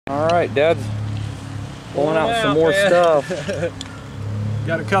All right, Dad's pulling out some more stuff.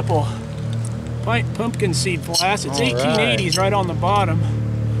 Got a couple pint pumpkin seed flasks. It's 1880s right on the bottom.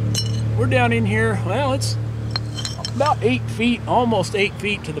 We're down in here, well, it's about 8 feet, almost 8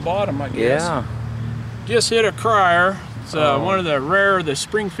 feet to the bottom, I guess. Yeah. Just hit a crier. It's one of the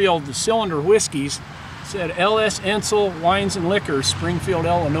Springfield cylinder whiskeys. It said L.S. Ensel Wines and Liquors, Springfield,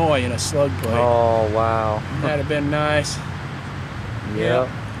 Illinois, in a slug plate. Oh, wow. That'd have been nice. Yep.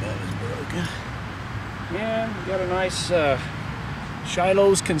 That was broken. And we got a nice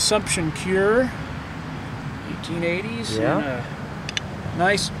Shiloh's Consumption Cure, 1880s. Yeah. And a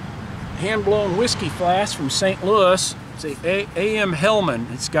nice hand-blown whiskey flask from St. Louis. It's a A.M.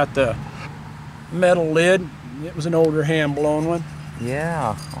 Hellman. It's got the metal lid. It was an older hand-blown one.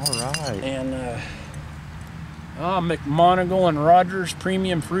 Yeah, all right. And McMonigal and Rogers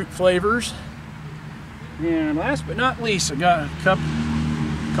Premium Fruit Flavors. And last but not least, I got a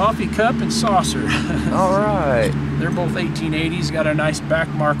coffee cup and saucer. All right. They're both 1880s. Got a nice back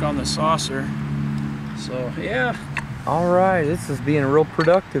mark on the saucer. So yeah. All right, this is being real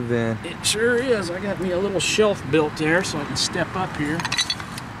productive then. It sure is. I got me a little shelf built there so I can step up here.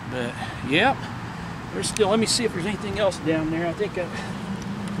 But yep. There's still. Let me see if there's anything else down there. I think I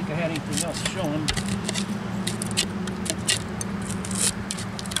had anything else showing.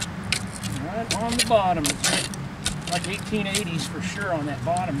 Right on the bottom. It's like 1880s for sure on that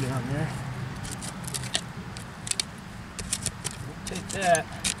bottom down there. We'll take that.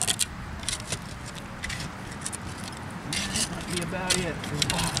 That might be about it for the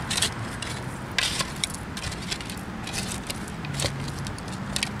bottom.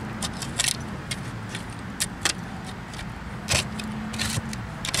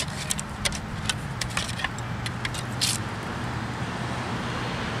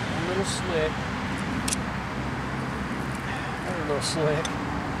 Slick. Another little slick.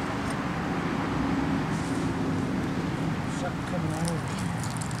 Something coming over here.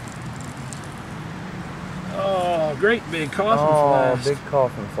 Oh, great big coffin flask. Oh, big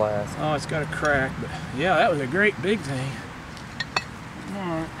coffin flask. Oh, it's got a crack, but yeah, that was a great big thing. All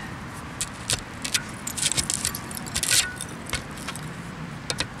right.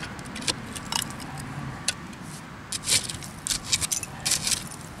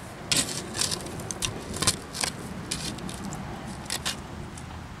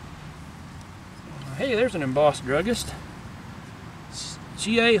 Hey, there's an embossed druggist.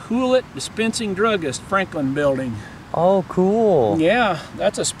 G.A. Hewlett Dispensing Druggist, Franklin Building. Oh, cool. Yeah,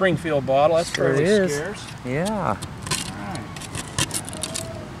 that's a Springfield bottle. That's Sure fairly is. scarce. Yeah. Alright.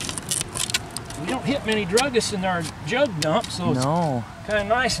 We don't hit many druggists in our jug dump, so it's kind of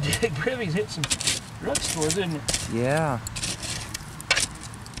nice to dig. Privy's hit some drugstores, isn't it? Yeah.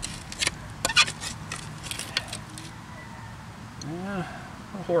 Yeah,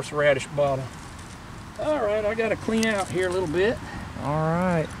 a horseradish bottle. All right, I got to clean out here a little bit. All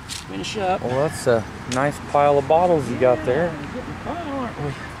right. Finish up. Well, that's a nice pile of bottles you got there. We're getting a pile, aren't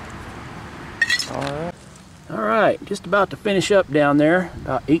we? All right. All right, just about to finish up down there,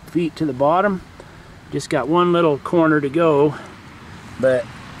 about 8 feet to the bottom. Just got one little corner to go, but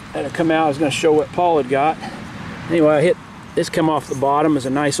that'll come out. I was going to show what Paul had got. Anyway, I hit this. Come off the bottom is a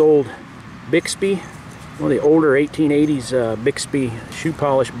nice old Bixby, one of the older 1880s Bixby shoe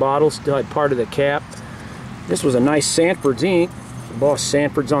polish bottles. Still had part of the cap. This was a nice Sanford's ink. The Boss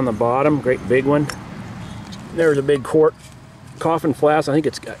Sanford's on the bottom, great big one. There's a big quart coffin flask. I think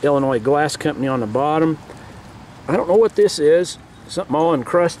it's got Illinois Glass Company on the bottom. I don't know what this is. Something all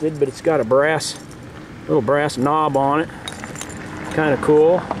encrusted, but it's got a little brass knob on it. Kind of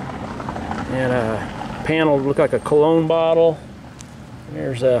cool. And a panel look like a cologne bottle.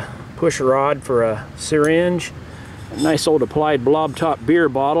 There's a push rod for a syringe. A nice old applied blob top beer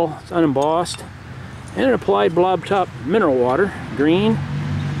bottle. It's unembossed. And an applied blob top mineral water, green.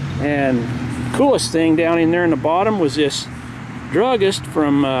 And coolest thing down in there in the bottom was this druggist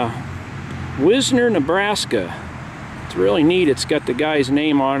from Wisner, Nebraska. It's really neat. It's got the guy's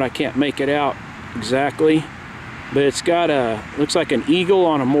name on it. I can't make it out exactly, but it's got looks like an eagle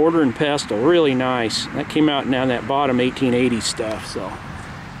on a mortar and pestle. Really nice. That came out down that bottom 1880 stuff. So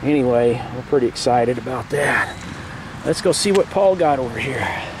anyway, we're pretty excited about that. Let's go see what Paul got over here.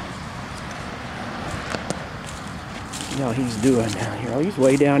 See how he's doing down here. Oh, he's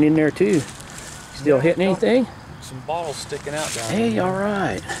way down in there too. Still hitting anything? Some bottles sticking out down Hey, there. all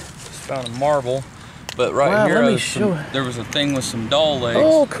right. Just found a marble, but right Wow, here let me show. there was a thing with some doll legs.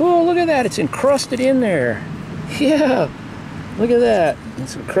 Oh, cool. Look at that. It's encrusted in there. Yeah. Look at that.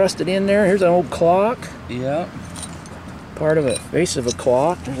 It's encrusted in there. Here's an old clock. Yeah. Part of a face of a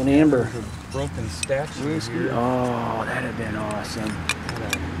clock. There's an amber. There's a broken statue here. Oh, that'd have been awesome.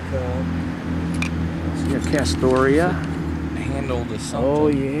 See a Castoria. Handle to something. Oh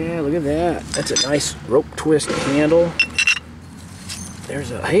yeah, look at that. That's a nice rope twist handle.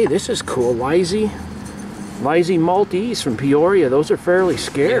 There's a, hey, this is cool. Lizy Maltese from Peoria. Those are fairly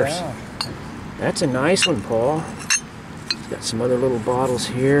scarce. Yeah. That's a nice one, Paul. Got some other little bottles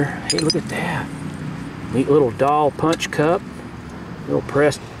here. Hey, look at that. Neat little doll punch cup. Little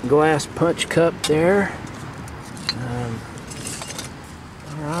pressed glass punch cup there.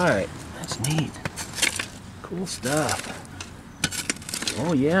 Alright, that's neat. Cool stuff.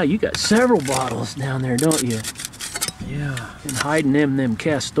 Oh yeah, you got several bottles down there, don't you? Yeah. Been hiding them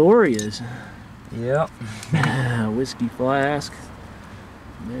Castorias. Yep. Whiskey flask.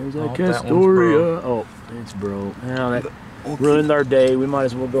 There's that Oh, Castoria. Oh, it's broke. Now that ruined our day. We might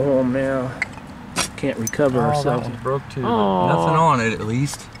as well go home now. Can't recover ourselves. That one's broke too. Oh. Nothing on it, at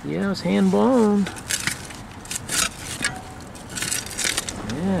least. Yeah, it's hand blown.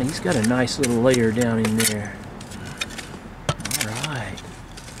 Yeah, he's got a nice little layer down in there. Alright.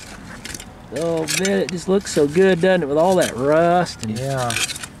 Oh man, it just looks so good, doesn't it, with all that rust and Yeah.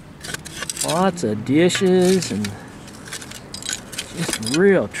 lots of dishes and just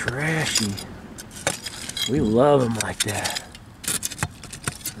real trashy. We love them like that.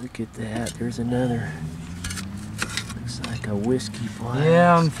 Look at that. There's another. Looks like a whiskey flask.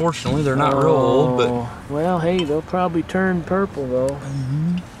 Yeah, unfortunately, they're not real old, but... Well, hey, they'll probably turn purple, though.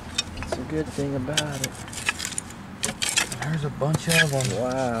 Mm-hmm. That's a good thing about it. There's a bunch of them.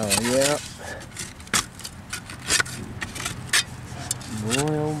 Wow, yeah.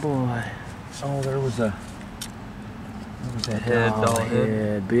 Boy, oh boy. Oh, there was a head, doll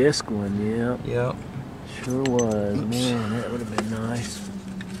head. Bisque one, yeah. Yep. Sure was. Oops. Man, that would have been nice.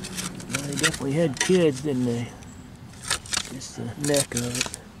 Well, they definitely had kids, didn't they? Just the neck of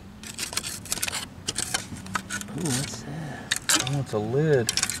it. Ooh, what's that? Oh, it's a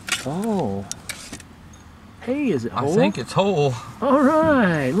lid. Oh. Hey, is it whole? I think it's whole. All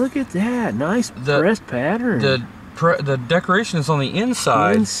right, look at that. Nice pressed pattern. The decoration is on the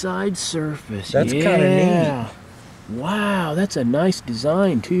inside. Inside surface. That's yeah. kind of neat. Wow, that's a nice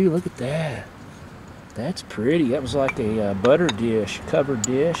design too. Look at that. That's pretty. That was like a butter dish, covered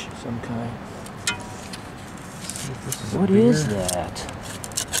dish of some kind. What is that?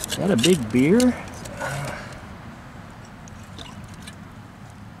 Is that a big beer?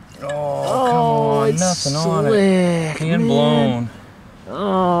 Oh, come on. It's Nothing slick, on it. Hand blown.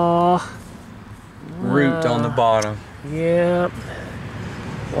 Oh. Root on the bottom. Yep.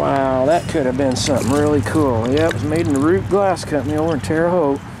 Wow, that could have been something really cool. Yep, it was made in the Root Glass Company over in Terre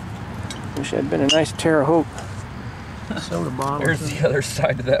Haute. Wish that'd been a nice Terre Haute soda bottle. There's the other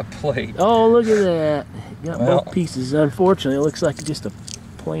side of that plate. Oh, look at that. Got both pieces. Unfortunately, it looks like just a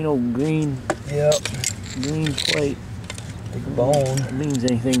plain old green plate. Big bone. That means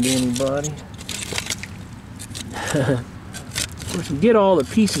anything to anybody. Of course, you get all the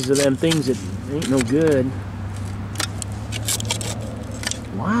pieces of them things that ain't no good.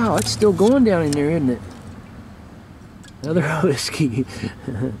 Wow, it's still going down in there, isn't it? Another whiskey.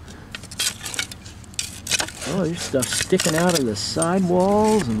 Oh, there's stuff sticking out of the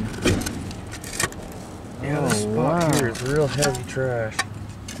sidewalls and. Yeah, this spot here is real heavy trash.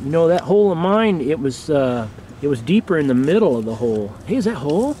 You know, that hole of mine, it was deeper in the middle of the hole. Hey, is that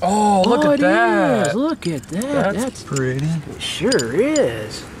hole? Oh, look at that. It is. Look at that. That's pretty. It sure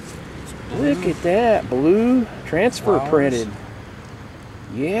is. Look at that. Blue transfer printed.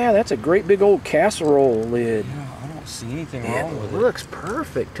 Yeah, that's a great big old casserole lid. Yeah, I don't see anything wrong with it. It looks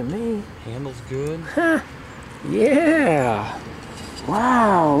perfect to me. Handle's good. Huh. Yeah.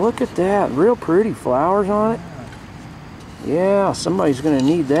 Wow, look at that. Real pretty flowers on it. Yeah, somebody's going to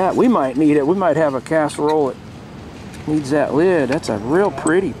need that. We might need it. We might have a casserole that needs that lid. That's a real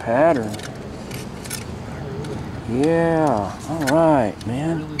pretty pattern. Yeah. All right,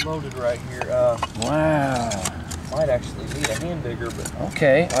 man. Really loaded right here. Wow. Might actually need a hand digger, but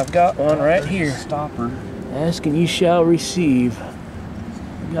okay, I've got one right here. Stopper. Ask and you shall receive.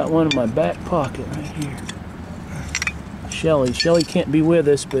 I got one in my back pocket right here. Shelley. Shelley can't be with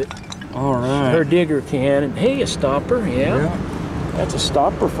us, but her digger can. And hey, a stopper, yeah. That's a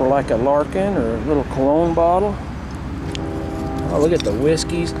stopper for like a Larkin or a little cologne bottle. Oh, look at the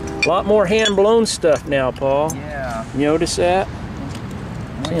whiskeys. A lot more hand-blown stuff now, Paul. Yeah. You notice that?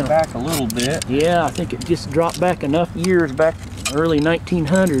 Went back a little bit. Yeah, I think it just dropped back enough years, back early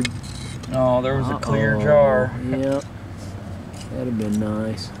 1900. Oh, there was a clear jar. Yep. That'd have been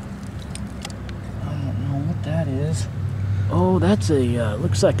nice. I don't know what that is. Oh, that's a,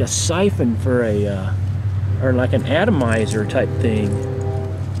 looks like a siphon for a, or like an atomizer type thing.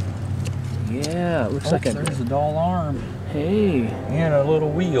 Yeah, it looks like a... There's a doll arm. Hey. And a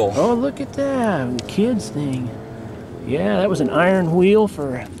little wheel. Oh, look at that. The kids thing. Yeah, that was an iron wheel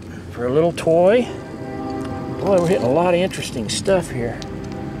for a little toy. Boy, we're hitting a lot of interesting stuff here.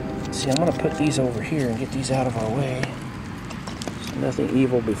 Let's see, I'm going to put these over here and get these out of our way so nothing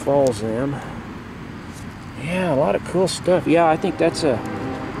evil befalls them. Yeah, a lot of cool stuff. Yeah, I think that's an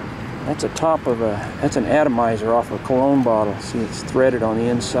atomizer off a cologne bottle. See, it's threaded on the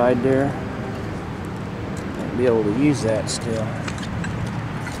inside there. I'll be able to use that still.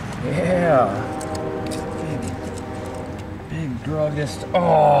 Yeah. Big druggist.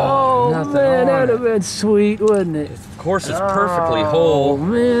 Oh, nothing man, that'd have been sweet, wouldn't it? Of course, it's perfectly whole. Oh,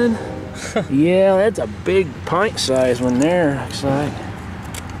 man. Yeah, that's a big pint size one there, looks like.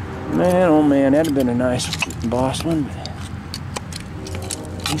 Man, oh man, that'd have been a nice boss one.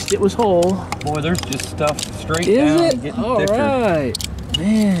 At least it was whole. Boy, there's just stuff straight Is down it? and getting All thicker. right.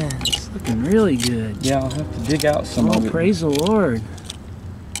 Man, it's looking really good. Yeah, I'll have to dig out some of it. Praise the Lord.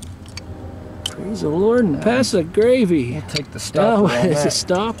 Praise the Lord and pass the gravy. We'll take the stopper on it's that. a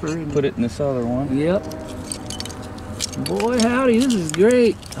stopper. And Put it in this other one. Yep. Boy, howdy, this is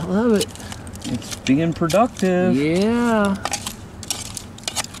great. I love it. It's being productive. Yeah.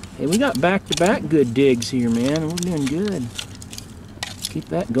 Hey, we got back-to-back good digs here, man. We're doing good. Keep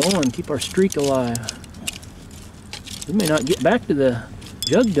that going. Keep our streak alive. We may not get back to the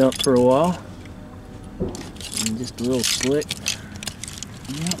jug dump for a while. And just a little slick.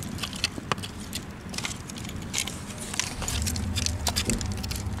 Yep.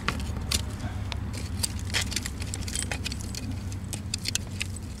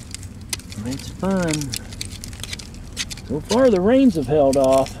 It's fun. So far the rains have held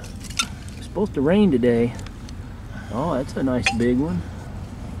off. It's supposed to rain today. Oh, that's a nice big one.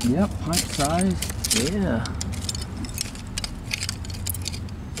 Yep, pint size. Yeah.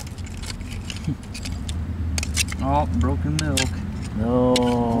 Oh, broken milk. No.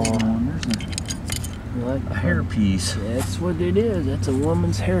 There's Like a hairpiece. That's what it is. That's a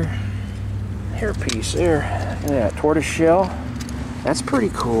woman's hairpiece there. Look at that tortoise shell. That's pretty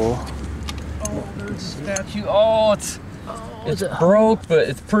cool. Oh, there's a statue. Oh, it's Is it broke, but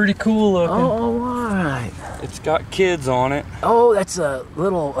it's pretty cool looking. Oh, right. It's got kids on it. Oh, that's a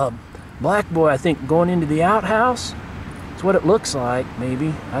little black boy, I think, going into the outhouse. That's what it looks like,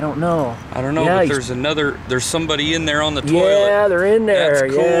 maybe. I don't know. I don't know, Yeah, but there's somebody in there on the toilet. Yeah, they're in there.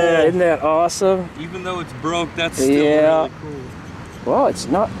 That's cool. Yeah, isn't that awesome? Even though it's broke, that's still Yeah. really cool. Well, it's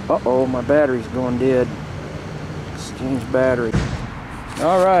not. Uh-oh, my battery's going dead. Exchange battery.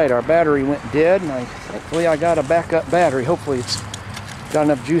 All right, our battery went dead, and thankfully I got a backup battery. Hopefully it's got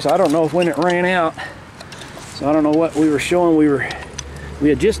enough juice. I don't know when it ran out, so I don't know what we were showing.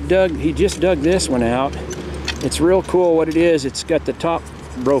 He just dug this one out. It's real cool what it is. It's got the top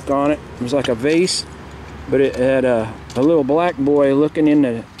broke on it. It was like a vase, but it had a little black boy looking in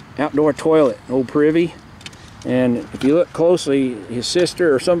the outdoor toilet, old Privy. And if you look closely, his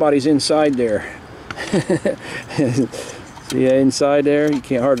sister or somebody's inside there. See, inside there, you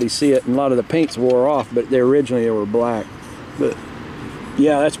can't hardly see it, and a lot of the paint's wore off, but originally they were black. But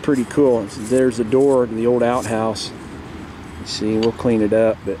yeah, that's pretty cool. There's the door to the old outhouse. You see, we'll clean it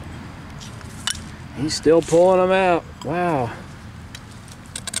up, but he's still pulling them out. Wow.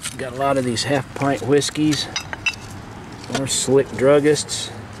 Got a lot of these half-pint whiskeys. More slick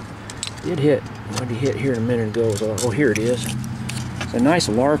druggists. Did hit. What did he hit here a minute ago? Oh, here it is. It's a nice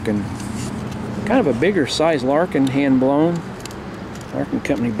Larkin. Kind of a bigger size Larkin, hand blown. Larkin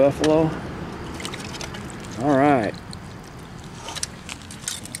Company Buffalo. All right.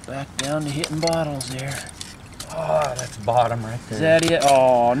 Back down to hitting bottles there. Oh, that's bottom right there. Is that it?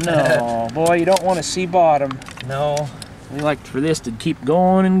 Oh no, boy, you don't want to see bottom. No. We like for this to keep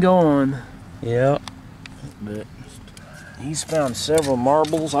going and going. Yep. But he's found several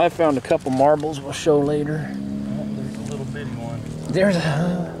marbles. I found a couple marbles we'll show later. Oh, there's a little bitty one. There's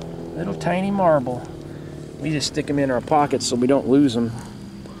a little tiny marble. We just stick them in our pockets so we don't lose them.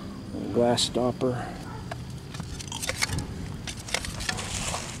 Glass stopper.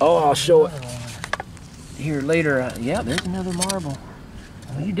 Oh, I'll show it here later. Yeah, there's another marble.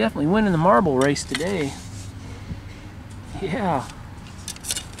 Well, you definitely win in the marble race today. Yeah.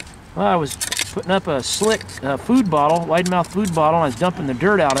 Well, I was putting up a slick food bottle, wide mouth food bottle, and I was dumping the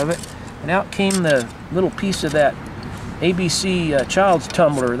dirt out of it, and out came the little piece of that ABC child's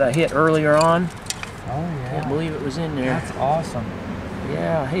tumbler that I hit earlier on. Oh yeah. Can't believe it was in there. That's awesome.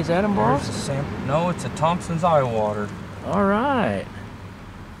 Yeah. Hey, is that embossed? There's a sample. No, it's a Thompson's eye water. All right.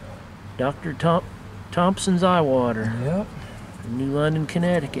 Dr. Thompson's eye water. Yep. New London,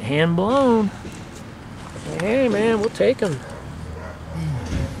 Connecticut. Hand blown. Hey man, we'll take them.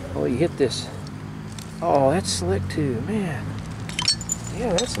 Oh, you hit this Oh, that's slick too, man.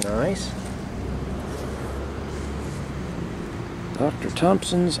 Yeah, that's nice. Dr.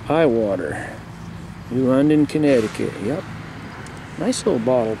 Thompson's Eye Water, New London, Connecticut. Yep. Nice little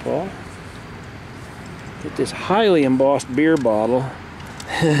bottle, Paul. Get this highly embossed beer bottle.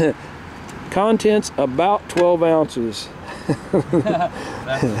 Contents about 12 ounces.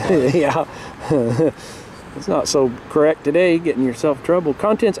 Yeah. It's not so correct today, getting yourself trouble.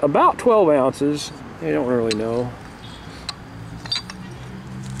 Contents about 12 ounces. I don't really know.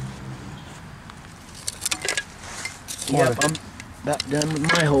 Yep, I'm about done with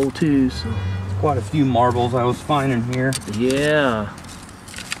my hole too. So. Quite a few marbles I was finding here. Yeah.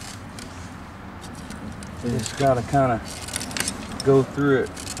 Just gotta kind of go through it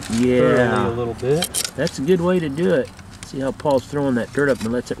thoroughly Yeah. a little bit. That's a good way to do it. See how Paul's throwing that dirt up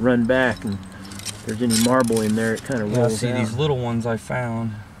and lets it run back, and if there's any marble in there, it kind of rolls see out. these little ones I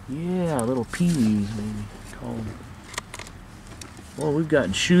found. Yeah, little peewees maybe call them. Well, we've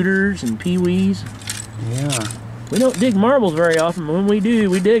gotten shooters and peewees. Yeah. We don't dig marbles very often, but when we do,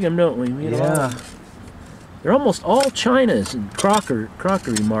 we dig them, don't we? Yeah. They're almost all Chinas and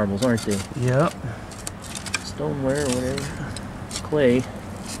crockery marbles, aren't they? Yep. Stoneware or whatever. Clay.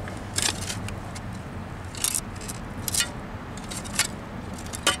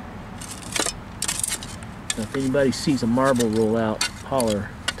 Now, if anybody sees a marble roll out, holler,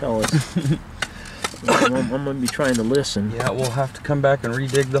 tell us. I'm going to be trying to listen. Yeah, we'll have to come back and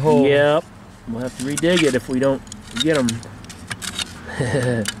redig the hole. Yep. We'll have to redig it if we don't get them.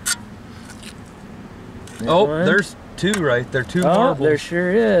 Oh, there's two right there, two marbles. Oh, there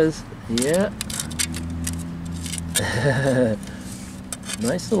sure is. Yeah.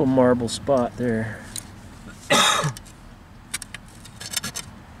 Nice little marble spot there.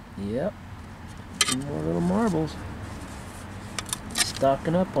 Yep. Two more little marbles.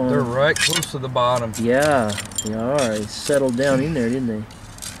 Stocking up on They're them. right close to the bottom. Yeah, they are. They settled down in there, didn't they?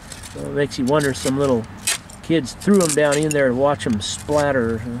 Well, it makes you wonder, some little kids threw them down in there to watch them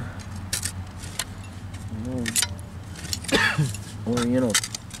splatter. Or, you know,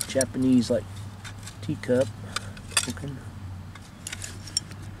 Japanese, like, teacup. Okay.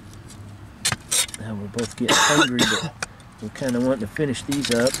 Now we're both getting hungry, but we're kind of wanting to finish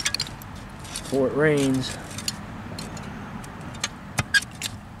these up before it rains.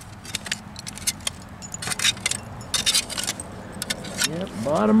 Yep,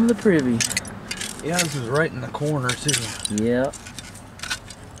 bottom of the Privy. Yeah, this is right in the corner too. Yep.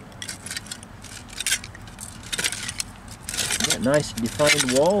 Got a nice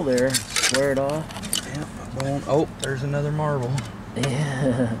defined wall there. Square it off. Yep. Oh, there's another marble.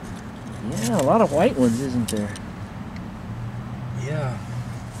 Yeah. Yeah, a lot of white ones, isn't there? Yeah.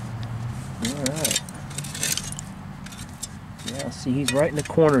 Alright. Yeah, see, he's right in the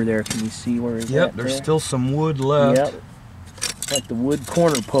corner there. Can you see where he's at? Yep, there's still some wood left. Yep. Like the wood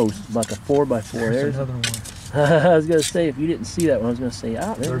corner post, like a 4x4. There's another one. I was going to say, if you didn't see that one, I was going to say,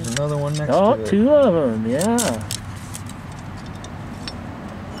 ah, there's another one next to it. Two of them, yeah.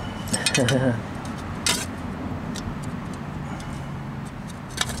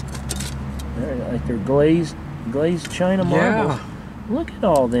 They're like they're glazed China marbles. Yeah. Look at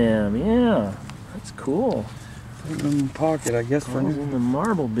all them, yeah. That's cool. Put them in the pocket, I guess, for Paul's now. in the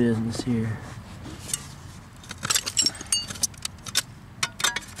marble business here.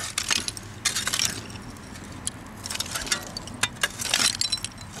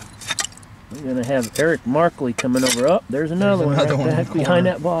 We're gonna have Eric Markley coming over. Oh, there's another one right back behind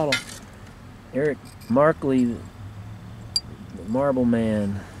that bottle. Eric Markley, the marble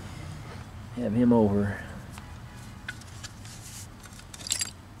man. Have him over.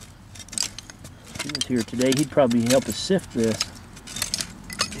 If he was here today, he'd probably help us sift this.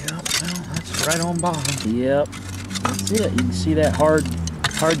 Yep, well, that's right on bottom. Yep, that's it. You can see that hard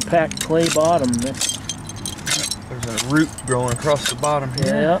packed clay bottom. That's, there's a root growing across the bottom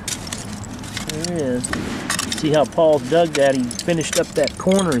here. yep, there is. See how Paul's dug that? He finished up that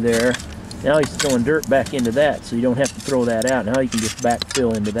corner there. Now he's throwing dirt back into that, so you don't have to throw that out. Now you can just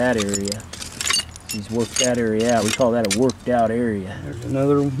backfill into that area. He's worked that area out. We call that a worked out area. There's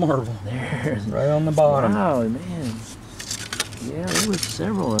another marble. There's Right on the bottom. Wow, man. Yeah, there was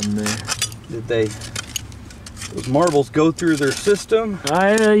several of them there. Did those marbles go through their system?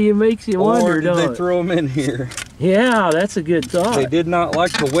 It makes you wonder, or did don't they it? throw them in here? Yeah, that's a good thought. They did not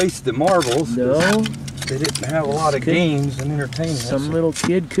like to waste the marbles. No. They didn't have a lot of games and entertainment. Some little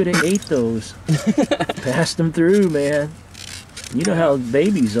kid could have ate those. Passed them through, man. You know how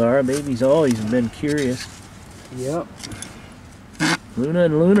babies are. Babies always have been curious. Yep. Luna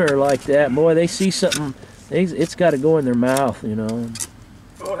and Luna are like that. Boy, they see something, it's got to go in their mouth, you know.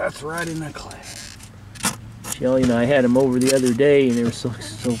 Oh, that's right in the clay. Shelley and I had them over the other day, and they were so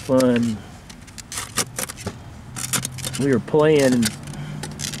fun. We were playing, and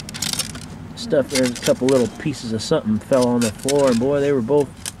stuff. There's a couple little pieces of something fell on the floor, and boy, they were both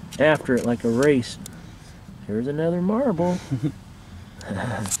after it like a race. Here's another marble.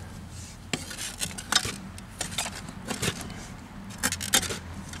 That's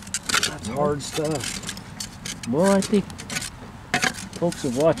hard stuff. Well, I think folks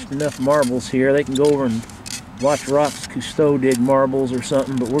have watched enough marbles here. They can go over and watch Rox Cousteau dig marbles or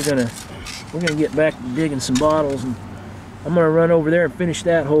something. But we're gonna get back to digging some bottles, and I'm gonna run over there and finish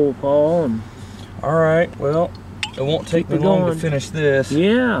that hole, Paul. And all right. Well, it won't take me long to finish this.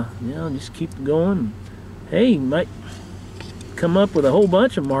 Yeah. Just keep going. Hey, you might come up with a whole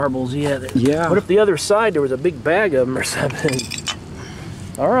bunch of marbles yet. Yeah. What if the other side there was a big bag of them or something?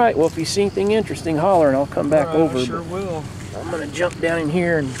 All right. Well, if you see anything interesting, holler, and I'll come back over. I sure will. I'm gonna jump down in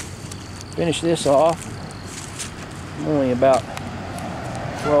here and finish this off. I'm only about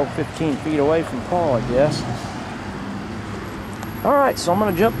 12-15 feet away from Paul, I guess. All right, so I'm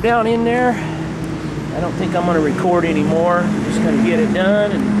gonna jump down in there. I don't think I'm gonna record anymore. I'm just gonna get it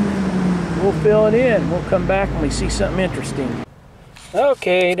done, and we'll fill it in. We'll come back when we see something interesting.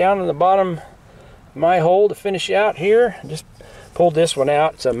 Okay, down to the bottom of my hole to finish out here. Just pulled this one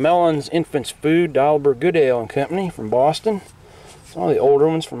out. It's a Mellon's Infant's Food, Dalber Good Ale and Company from Boston. It's one of the older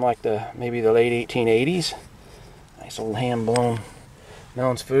ones from like maybe the late 1880s. Nice old hand-blown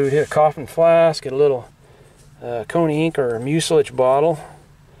Mellon's Food. Hit a coffin flask, get a little Coney ink or mucilage bottle.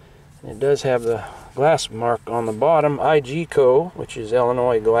 And it does have the glass mark on the bottom, IG Co., which is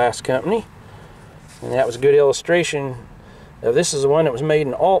Illinois Glass Company. And that was a good illustration. Now, this is the one that was made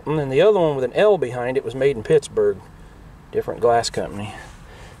in Alton, and the other one with an L behind it was made in Pittsburgh. Different glass company.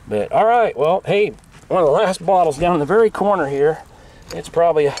 But all right, well, hey, one of the last bottles down in the very corner here. It's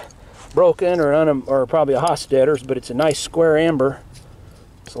probably broken or probably a Hofstadter's, but it's a nice square amber.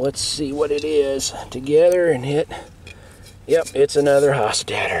 So let's see what it is together and hit. Yep, it's another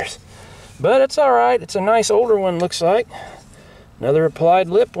Hofstadter's. But it's all right. It's a nice older one, looks like. Another applied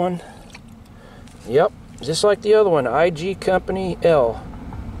lip one. Yep, just like the other one, IG Company L.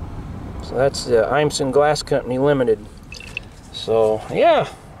 So that's the Imson Glass Company Limited. So yeah,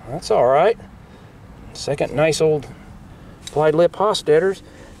 that's all right. Second nice old applied lip Hofstadter's.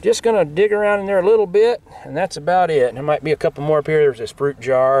 Just gonna dig around in there a little bit, and that's about it. And there might be a couple more up here. There's this fruit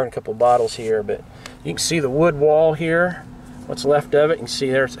jar and a couple bottles here, but you can see the wood wall here. What's left of it, you can see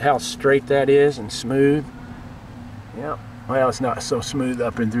there's how straight that is and smooth. Yep. Well, it's not so smooth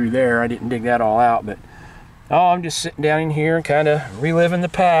up and through there. I didn't dig that all out, but I'm just sitting down in here and kind of reliving the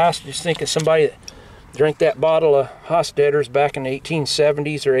past. Just think of somebody that drank that bottle of Hofstadter's back in the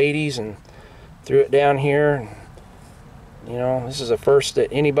 1870s or 80s and threw it down here. And, you know, this is the first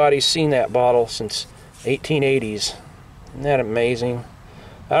that anybody's seen that bottle since 1880s. Isn't that amazing?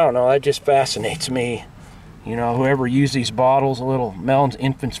 I don't know, that just fascinates me. You know, whoever used these bottles, a little Mellon's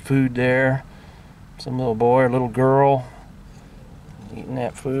Infant's Food there, some little boy or little girl eating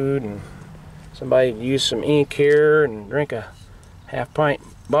that food, and somebody used some ink here and drink a half-pint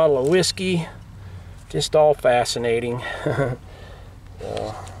bottle of whiskey. Just all fascinating.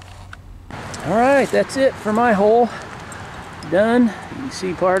 So. All right, that's it for my hole. Done. You can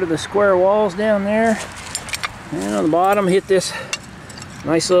see part of the square walls down there. And on the bottom, hit this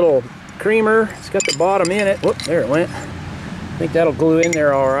nice little creamer. It's got the bottom in it. Whoop, there it went. I think that'll glue in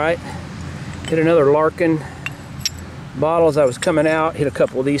there all right. Hit another Larkin bottle as I was coming out. Hit a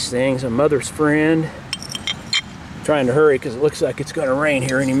couple of these things. A Mother's Friend. Trying to hurry because it looks like it's going to rain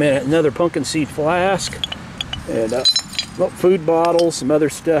here any minute. Another pumpkin seed flask. And food bottles, some other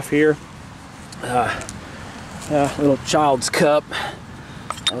stuff here. Little child's cup.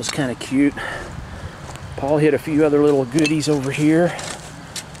 That was kind of cute. Paul hit a few other little goodies over here.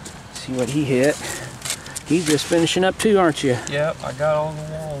 See what he hit. He's just finishing up too, aren't you? Yep, I got all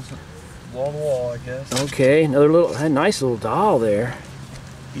the walls. Wall to wall, I guess. Okay, another nice little doll there.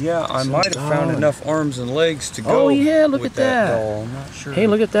 Yeah, I might have found enough arms and legs to go. Oh yeah, look at that. Doll. I'm not sure. Hey,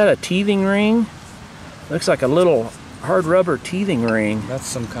 look at that, a teething ring. Looks like a little hard rubber teething ring. That's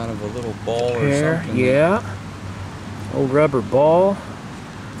some kind of a little ball or something. Yeah. Old rubber ball.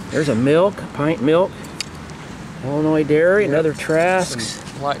 There's a pint milk. Illinois Dairy, another Trask.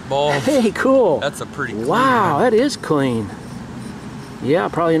 Some light bulbs. Hey, cool. That's a pretty clean. Wow, that is clean. Yeah,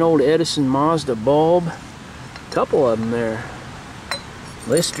 probably an old Edison Mazda bulb. Couple of them there.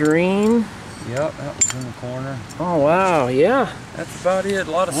 Listerine. Yep, that was in the corner. Oh, wow, yeah. That's about it.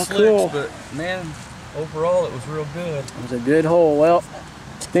 A lot of slicks, cool. But man, overall it was real good. It was a good hole. Well,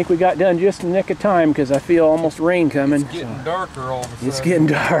 think we got done just in the nick of time because I feel almost rain coming. It's getting darker all of a sudden. It's getting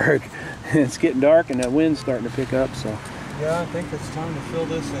dark. It's getting dark and the wind's starting to pick up. So yeah, I think it's time to fill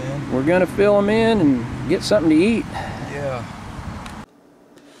this in. we're gonna fill them in and get something to eat. Yeah.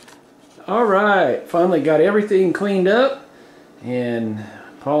 All right, finally got everything cleaned up, and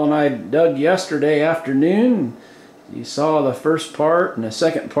Paul and I dug yesterday afternoon. You saw the first part and the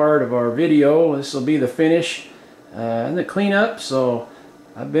second part of our video. This will be the finish and the cleanup. So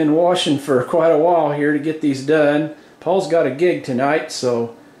I've been washing for quite a while here to get these done. Paul's got a gig tonight,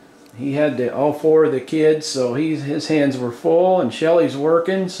 so he had all 4 of the kids, so his hands were full, and Shelley's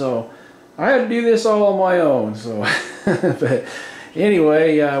working, so I had to do this all on my own. So but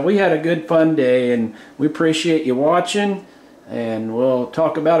anyway, we had a good fun day, and we appreciate you watching, and we'll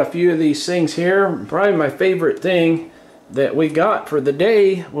talk about a few of these things here. Probably my favorite thing that we got for the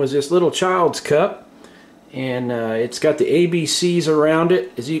day was this little child's cup, and it's got the ABCs around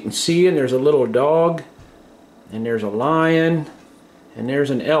it, as you can see, and there's a little dog, and there's a lion, and there's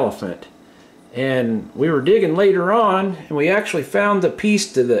an elephant. And we were digging later on, and we actually found the piece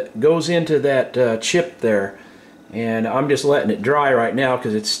that goes into that chip there. And I'm just letting it dry right now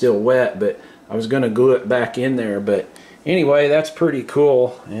because it's still wet, but I was going to glue it back in there. But anyway, that's pretty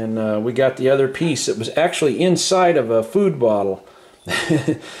cool. And we got the other piece that was actually inside of a food bottle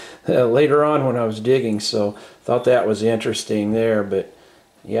later on when I was digging, so thought that was interesting there. But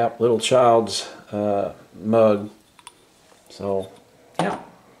yeah, little child's mug. So yeah,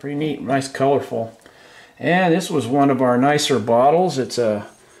 pretty neat, nice, colorful. And this was one of our nicer bottles. It's a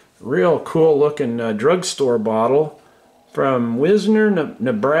real cool looking drugstore bottle from Wisner,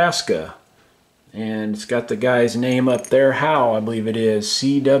 Nebraska, and it's got the guy's name up there, Howe, I believe it is,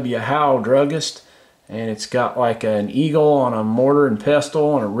 C.W. Howe Druggist, and it's got like an eagle on a mortar and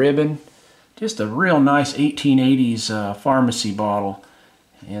pestle and a ribbon. Just a real nice 1880s pharmacy bottle,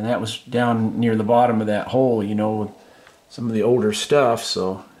 and that was down near the bottom of that hole, you know, with some of the older stuff.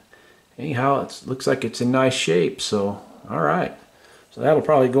 So anyhow, it looks like it's in nice shape. So all right. So that'll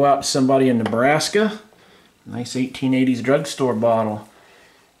probably go out to somebody in Nebraska. Nice 1880s drugstore bottle.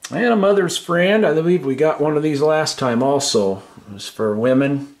 And a mother's friend. I believe we got one of these last time also. It was for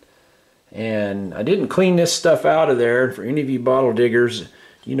women. And I didn't clean this stuff out of there. For any of you bottle diggers,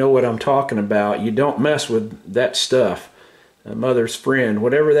 you know what I'm talking about. You don't mess with that stuff. A mother's friend,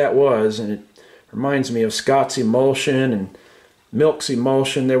 whatever that was. And it reminds me of Scott's Emulsion and Milk's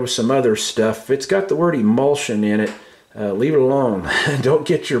Emulsion. There was some other stuff. If it's got the word emulsion in it, leave it alone. Don't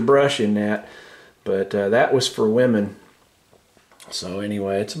get your brush in that. But that was for women. So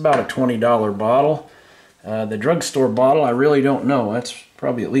anyway, it's about a $20 bottle. The drugstore bottle, I really don't know. That's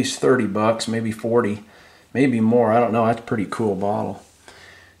probably at least 30 bucks, maybe 40, maybe more. I don't know. That's a pretty cool bottle.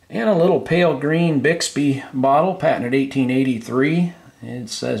 And a little pale green Bixby bottle, patented 1883. It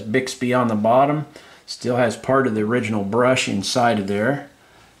says Bixby on the bottom. Still has part of the original brush inside of there.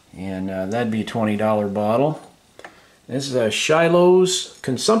 And that'd be a $20 bottle. This is a Shiloh's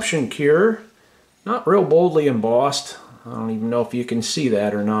Consumption Cure. Not real boldly embossed. I don't even know if you can see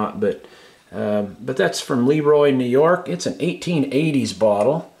that or not, but that's from Leroy, New York. It's an 1880s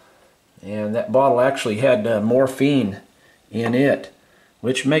bottle, and that bottle actually had morphine in it,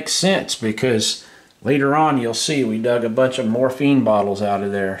 which makes sense because later on you'll see we dug a bunch of morphine bottles out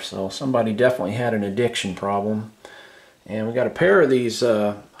of there, so somebody definitely had an addiction problem. And we got a pair of these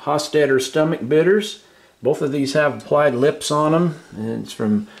Hofstadter stomach bitters. Both of these have applied lips on them, and it's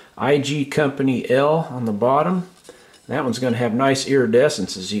from IG Company L on the bottom. That one's going to have nice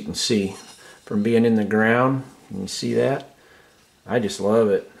iridescence, as you can see from being in the ground. Can you see that? I just love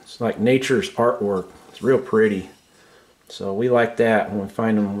it. It's like nature's artwork. It's real pretty. So we like that when we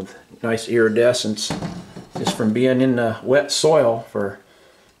find them with nice iridescence, just from being in the wet soil for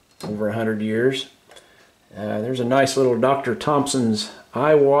over 100 years. There's a nice little Dr. Thompson's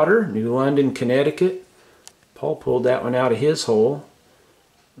Eye Water, New London, Connecticut. Paul pulled that one out of his hole.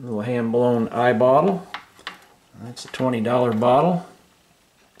 A little hand-blown eye bottle. That's a $20 bottle.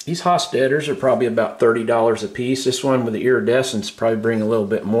 These Hofstadters are probably about $30 a piece. This one with the iridescence probably bring a little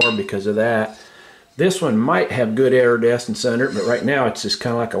bit more because of that. This one might have good iridescence under it, but right now it's just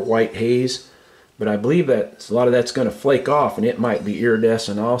kind of like a white haze. But I believe that a lot of that's going to flake off, and it might be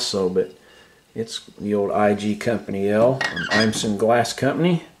iridescent also. But it's the old IG Company L from Imson Glass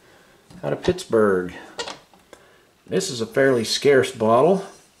Company out of Pittsburgh. This is a fairly scarce bottle.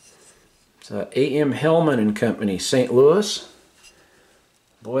 It's A.M. Hellman and Company, St. Louis.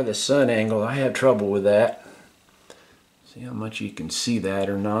 Boy, the sun angle, I had trouble with that. See how much you can see that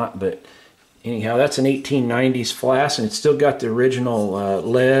or not, but anyhow, that's an 1890s flask, and it's still got the original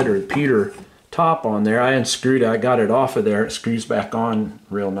lead or top on there. I unscrewed it. I got it off of there. It screws back on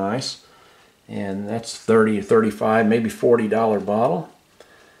real nice. And that's 30 or 35, maybe $40 bottle.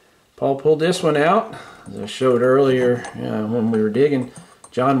 Paul pulled this one out, as I showed earlier when we were digging.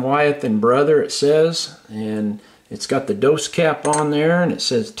 John Wyeth and Brother, it says. And it's got the dose cap on there, and it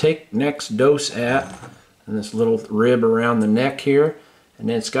says take next dose at, and this little rib around the neck here. And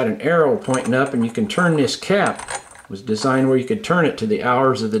then it's got an arrow pointing up, and you can turn this cap. It was designed where you could turn it to the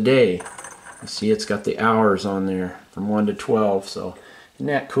hours of the day. You see it's got the hours on there from 1 to 12, so isn't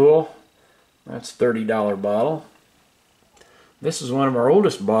that cool? That's a $30 bottle. This is one of our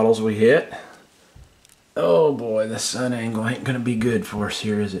oldest bottles we hit. Oh boy, the sun angle ain't gonna be good for us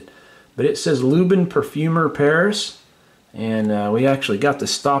here, is it? But it says Lubin Perfumer Paris, and we actually got the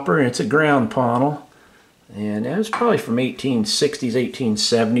stopper, and it's a ground panel. And it was probably from 1860s,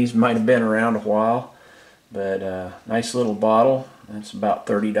 1870s, might have been around a while. But nice little bottle. That's about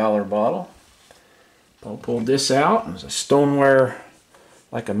 $30 bottle. Paul pulled this out. It was a stoneware,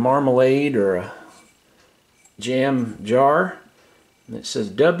 like a marmalade or a jam jar. And it says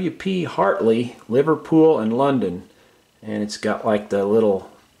W.P. Hartley, Liverpool and London. And it's got like the little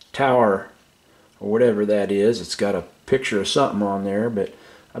tower or whatever that is. It's got a picture of something on there, but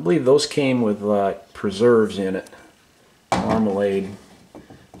I believe those came with like preserves in it. Marmalade.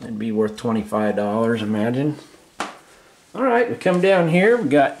 That'd be worth $25, imagine. Alright, we come down here. We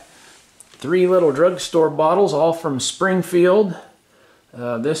got 3 little drugstore bottles, all from Springfield.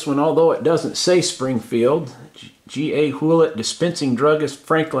 This one, although it doesn't say Springfield, G.A. Hewlett Dispensing Druggist,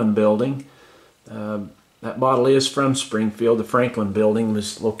 Franklin Building. That bottle is from Springfield. The Franklin Building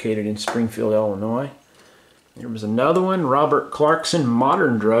was located in Springfield, Illinois. There was another one, Robert Clarkson,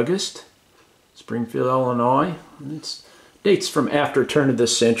 Modern Druggist, Springfield, Illinois. It dates from after turn of the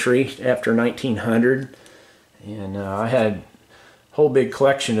century, after 1900. And I had a whole big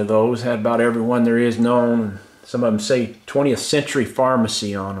collection of those. Had about every one there is known. Some of them say 20th Century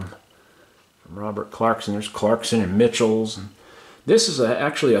Pharmacy on them. From Robert Clarkson. There's Clarkson and Mitchell's. And this is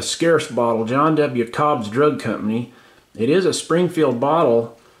actually a scarce bottle. John W. Cobb's Drug Company. It is a Springfield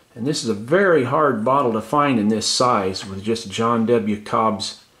bottle. And this is a very hard bottle to find in this size with just John W.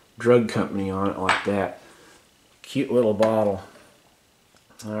 Cobb's Drug Company on it like that. Cute little bottle.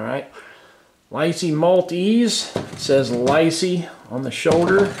 Alright. Lysy Maltese. It says Lysy on the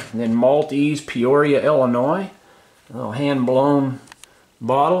shoulder. And then Maltese, Peoria, Illinois. A little hand-blown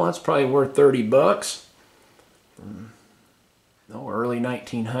bottle. That's probably worth 30 bucks. Early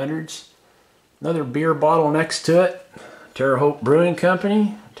 1900s. Another beer bottle next to it. Terre Haute Brewing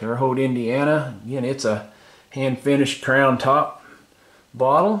Company, Terre Haute, Indiana. Again, it's a hand-finished crown top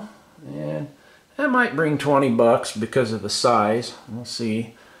bottle, and that might bring 20 bucks because of the size. We'll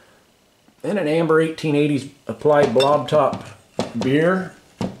see. Then an amber 1880s applied blob top beer,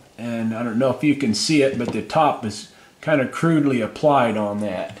 and I don't know if you can see it, but the top is kind of crudely applied on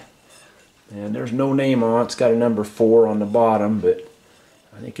that. And there's no name on it. It's got a number 4 on the bottom, but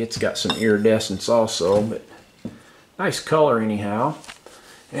I think it's got some iridescence also, but nice color anyhow.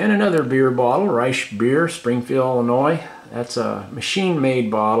 And another beer bottle, Reich Beer, Springfield, Illinois. That's a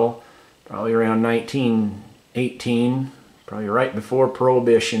machine-made bottle, probably around 1918, probably right before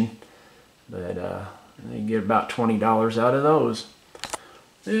Prohibition. But you get about $20 out of those.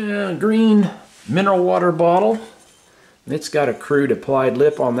 Green mineral water bottle. It's got a crude applied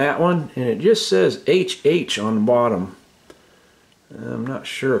lip on that one, and it just says HH on the bottom. I'm not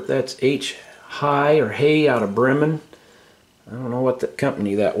sure if that's H High or Hay out of Bremen. I don't know what the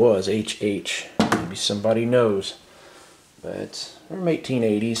company that was, HH. Maybe somebody knows. But from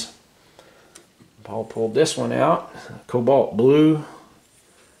 1880s. Paul pulled this one out. Cobalt Blue.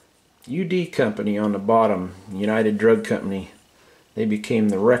 UD Company on the bottom. United Drug Company. They became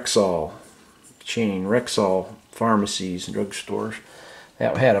the Rexall chain. Rexall pharmacies and drugstores.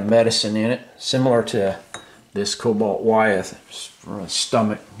 That had a medicine in it. Similar to this Cobalt Wyeth. For a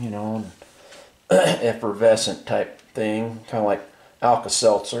stomach, you know. Effervescent type thing, kind of like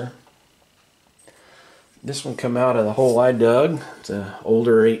Alka-Seltzer. This one come out of the hole I dug. It's an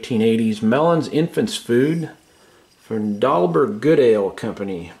older 1880s Melons Infants Food from Dahlberg Good Ale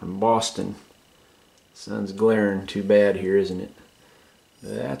Company from Boston. Sun's glaring too bad here, isn't it?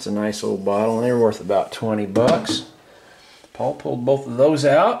 That's a nice old bottle, and they're worth about 20 bucks. Paul pulled both of those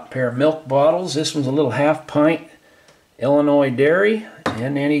out. A pair of milk bottles. This one's a little half pint Illinois Dairy,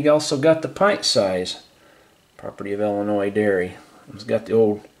 and then he also got the pint size. Property of Illinois Dairy. It's got the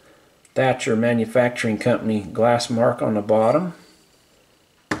old Thatcher Manufacturing Company glass mark on the bottom.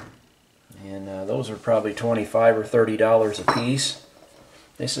 And those are probably $25 or $30 a piece.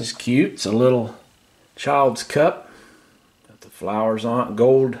 This is cute. It's a little child's cup. the flowers on,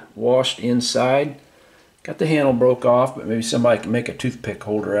 gold washed inside. Got the handle broke off, but maybe somebody can make a toothpick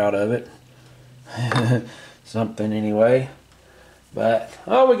holder out of it. Something anyway. But,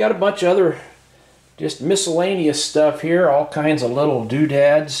 oh, we got a bunch of other just miscellaneous stuff here, all kinds of little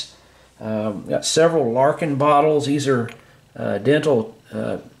doodads. Got several Larkin bottles. These are dental,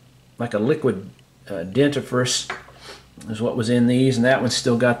 like a liquid dentifrice is what was in these, and that one's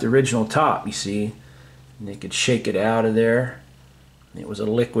still got the original top, you see. And they could shake it out of there. It was a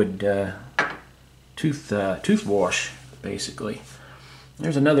liquid tooth wash, basically.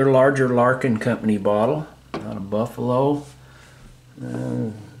 There's another larger Larkin Company bottle out of Buffalo.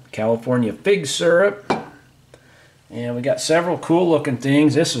 California fig syrup. And we got several cool looking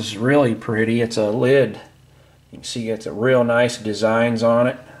things. This is really pretty. It's a lid. You can see it's a real nice designs on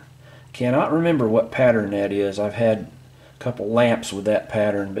it. Cannot remember what pattern that is. I've had a couple lamps with that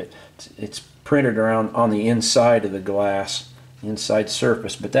pattern, but it's printed around on the inside of the glass, inside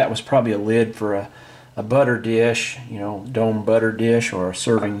surface. But that was probably a lid for a butter dish, you know, dome butter dish or a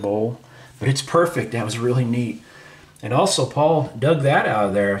serving bowl. But it's perfect. That was really neat. And also Paul dug that out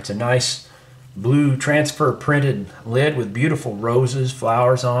of there. It's a nice blue transfer printed lid with beautiful roses,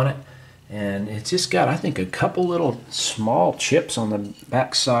 flowers on it. And it's just got, I think, a couple little small chips on the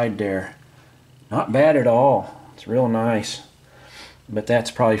back side there. Not bad at all. It's real nice. But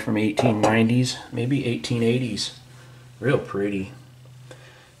that's probably from 1890s, maybe 1880s. Real pretty.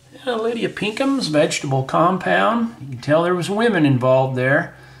 Lydia Pinkham's vegetable compound. You can tell there was women involved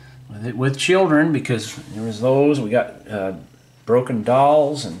there with children, because there was those. We got broken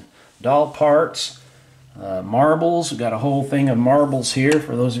dolls and doll parts. Marbles. We got a whole thing of marbles here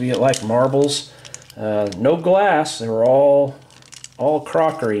for those of you that like marbles. No glass. They were all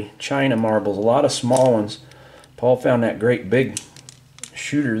crockery, china marbles. A lot of small ones. Paul found that great big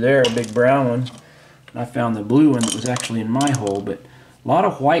shooter there, a big brown one. And I found the blue one that was actually in my hole, but a lot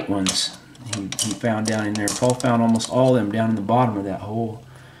of white ones he found down in there. Paul found almost all of them down in the bottom of that hole.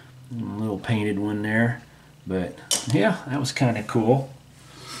 A little painted one there. But yeah, that was kind of cool.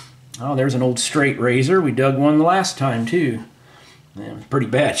 Oh, there's an old straight razor. We dug one the last time too. It was pretty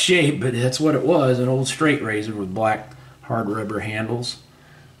bad shape, but that's what it was, an old straight razor with black hard rubber handles.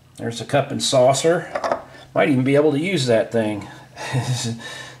 There's a cup and saucer. Might even be able to use that thing.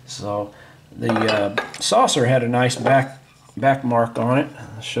 So the saucer had a nice back mark on it.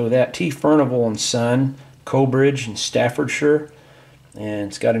 I'll show that. T. Furnival and Son, Cobridge in Staffordshire. And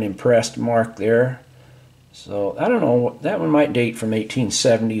it's got an impressed mark there. So I don't know, that one might date from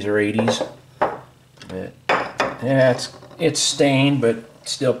 1870s or 80s. But yeah, it's stained, but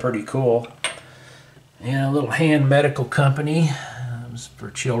still pretty cool. And a little hand medical company. It was for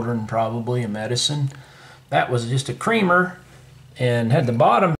children, probably, a medicine. That was just a creamer and had the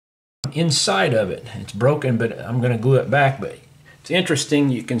bottom inside of it. It's broken, but I'm going to glue it back. But it's interesting,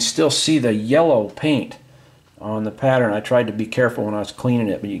 you can still see the yellow paint on the pattern. I tried to be careful when I was cleaning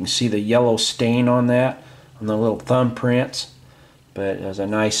it, but you can see the yellow stain on that, on the little thumbprints. But it was a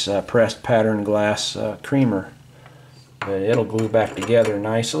nice pressed pattern glass creamer. But it'll glue back together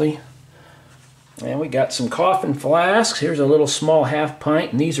nicely. And we got some coffin flasks. Here's a little small half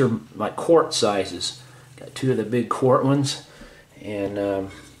pint, and these are like quart sizes. Got two of the big quart ones, and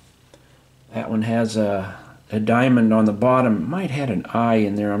that one has a diamond on the bottom. Might have an eye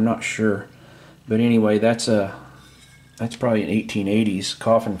in there, I'm not sure. But anyway, that's probably an 1880s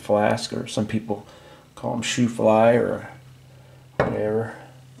coffin flask, or some people call them shoe fly or whatever.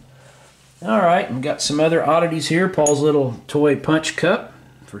 Alright, we've got some other oddities here. Paul's little toy punch cup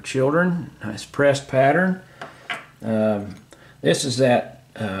for children. Nice pressed pattern. This is that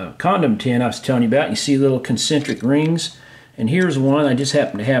condom tin I was telling you about. You see little concentric rings. And here's one. I just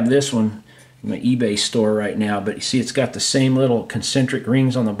happen to have this one in my eBay store right now. But you see it's got the same little concentric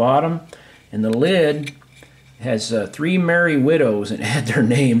rings on the bottom. And the lid has three merry widows, and it had their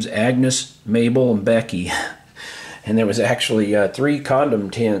names, Agnes, Mabel, and Becky. And there was actually three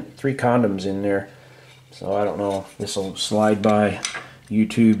condoms in there. So I don't know if this will slide by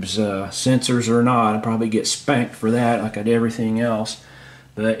YouTube's censors or not. I'll probably get spanked for that like I did everything else.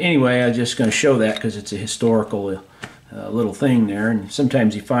 But anyway, I'm just going to show that because it's a historical little thing there. And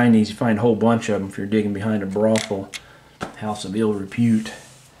sometimes you find these, you find a whole bunch of them if you're digging behind a brothel, house of ill repute.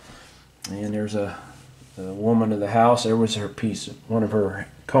 And there's the woman of the house. There was her piece, one of her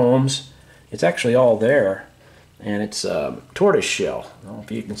combs. It's actually all there. And it's tortoise shell. I don't know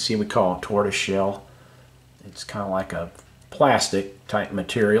if you can see, we call it tortoise shell. It's kind of like a plastic type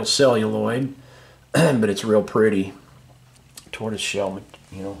material, celluloid, but it's real pretty. Tortoise shell,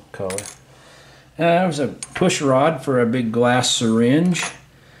 you know, color. There was a push rod for a big glass syringe,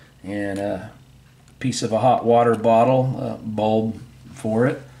 and piece of a hot water bottle, bulb for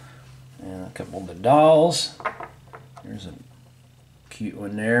it, and a couple of the dolls. There's a cute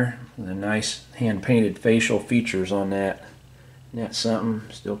one there with a nice hand-painted facial features on that. Isn't that something?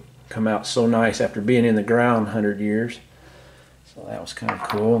 Still come out so nice after being in the ground 100 years. So that was kind of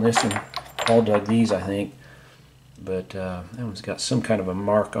cool. And this one, Paul dug these, I think, but that one's got some kind of a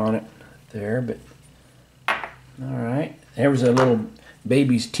mark on it there. But all right, there was a little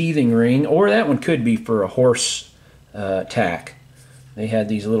baby's teething ring, or that one could be for a horse tack. They had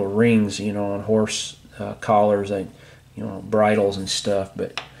these little rings, you know, on horse collars, and you know, bridles and stuff,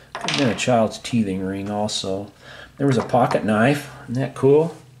 but could have been a child's teething ring also. There was a pocket knife. Isn't that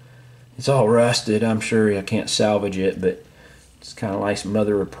cool? It's all rusted. I'm sure I can't salvage it, but it's kind of nice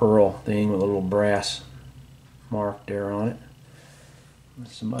mother of pearl thing with a little brass mark there on it.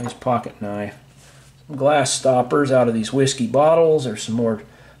 Somebody's pocket knife. Some glass stoppers out of these whiskey bottles. There's some more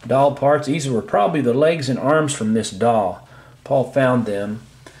doll parts. These were probably the legs and arms from this doll. Paul found them,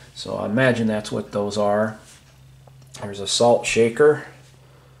 so I imagine that's what those are. There's a salt shaker.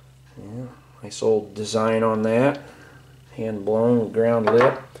 Yeah, nice old design on that. Hand blown ground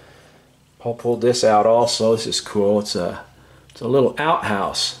lip. Paul pulled this out also. This is cool. It's a little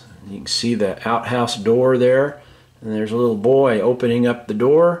outhouse. You can see the outhouse door there, and there's a little boy opening up the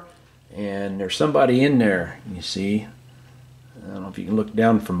door, and there's somebody in there. You see, I don't know if you can look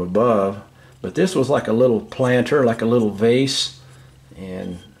down from above, but this was like a little planter, like a little vase,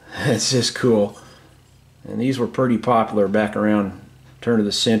 and it's just cool. And these were pretty popular back around turn of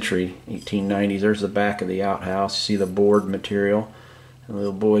the century, 1890s. There's the back of the outhouse. You see the board material. And the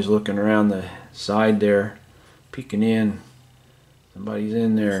little boy's looking around the side there, peeking in. Somebody's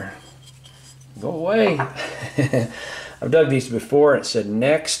in there. Go away. I've dug these before, and it said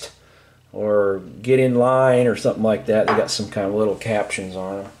next or get in line or something like that. They got some kind of little captions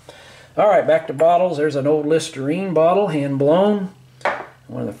on them. All right, back to bottles. There's an old Listerine bottle, hand blown.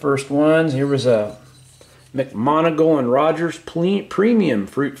 One of the first ones. Here was a McMonigal and Rogers Premium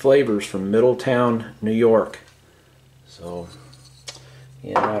Fruit Flavors from Middletown, New York. So,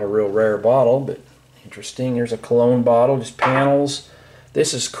 yeah, not a real rare bottle, but interesting. There's a cologne bottle, just panels.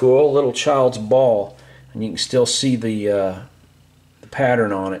 This is cool, little child's ball, and you can still see the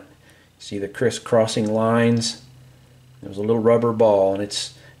pattern on it. See the crisscrossing lines. There's a little rubber ball, and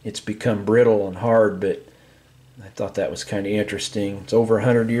it's become brittle and hard, but I thought that was kind of interesting. It's over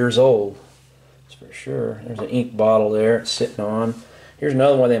 100 years old. For sure. There's an ink bottle there it's sitting on. Here's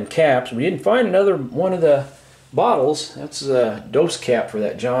another one of them caps. We didn't find another one of the bottles. That's a dose cap for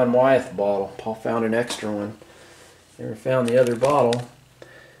that John Wyeth bottle. Paul found an extra one. Never found the other bottle.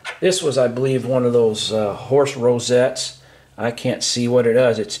 This was, I believe, one of those horse rosettes. I can't see what it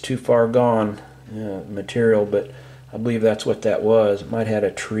is. It's too far gone material, but I believe that's what that was. It might have had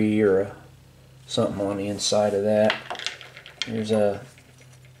a tree or something on the inside of that. There's a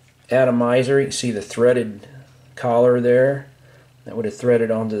atomizer. You can see the threaded collar there. That would have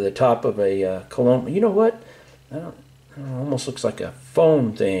threaded onto the top of a cologne. You know what? It almost looks like a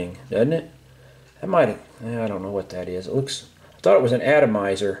phone thing, doesn't it? That might have. I don't know what that is. It looks. I thought it was an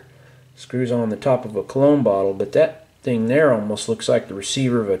atomizer. Screws on the top of a cologne bottle, but that thing there almost looks like the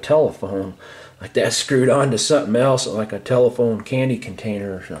receiver of a telephone. Like that's screwed onto something else, like a telephone candy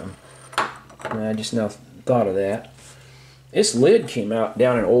container or something. And I just now thought of that. This lid came out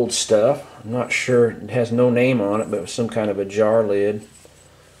down in old stuff. I'm not sure. It has no name on it, but it was some kind of a jar lid.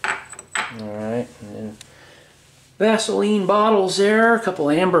 Alright. And then Vaseline bottles there. A couple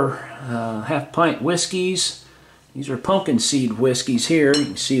amber half-pint whiskeys. These are pumpkin seed whiskeys here. You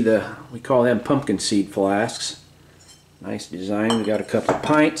can see we call them pumpkin seed flasks. Nice design. We got a couple of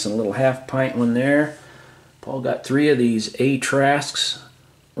pints and a little half-pint one there. Paul got 3 of these A-Trask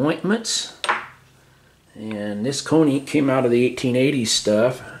ointments. And this cone came out of the 1880s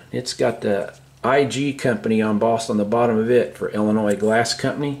stuff. It's got the IG company embossed on the bottom of it for Illinois Glass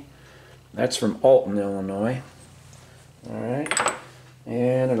Company. That's from Alton, Illinois. Alright.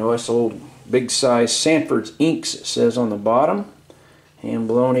 And a nice old big size Sanford's Inks, it says on the bottom. Hand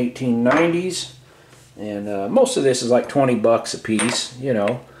blown 1890s. And most of this is like 20 bucks a piece, you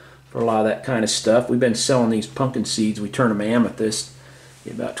know, for a lot of that kind of stuff. We've been selling these pumpkin seeds. We turn them amethyst.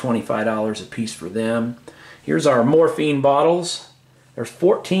 Get about $25 a piece for them. Here's our morphine bottles. There's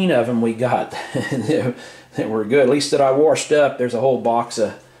 14 of them we got that were good. At least that I washed up. There's a whole box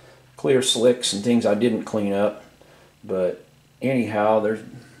of clear slicks and things I didn't clean up. But anyhow, there's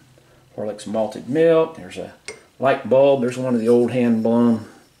Horlick's malted milk. There's a light bulb. There's one of the old hand-blown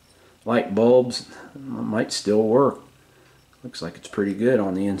light bulbs. It might still work. Looks like it's pretty good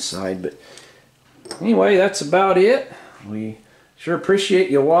on the inside. But anyway, that's about it. We sure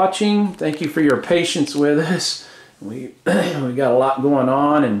appreciate you watching. Thank you for your patience with us. We got a lot going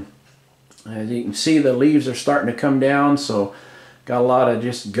on, and as you can see, the leaves are starting to come down, so got a lot of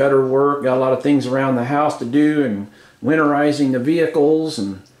just gutter work, got a lot of things around the house to do, and winterizing the vehicles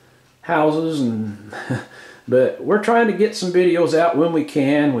and houses, and but we're trying to get some videos out when we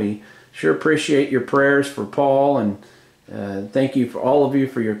can. We sure appreciate your prayers for Paul, and thank you for all of you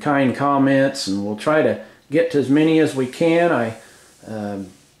for your kind comments, and we'll try to get to as many as we can. I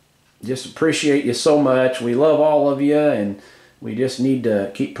just appreciate you so much. We love all of you, and we just need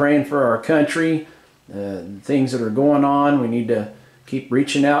to keep praying for our country, things that are going on. We need to keep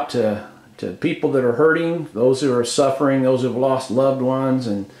reaching out to people that are hurting, those who are suffering, those who have lost loved ones,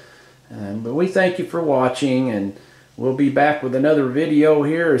 but we thank you for watching, and we'll be back with another video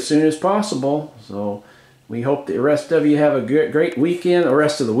here as soon as possible. So we hope the rest of you have a great weekend, the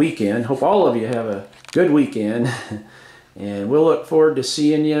rest of the weekend. Hope all of you have a good weekend. And we'll look forward to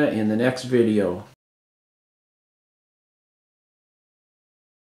seeing you in the next video.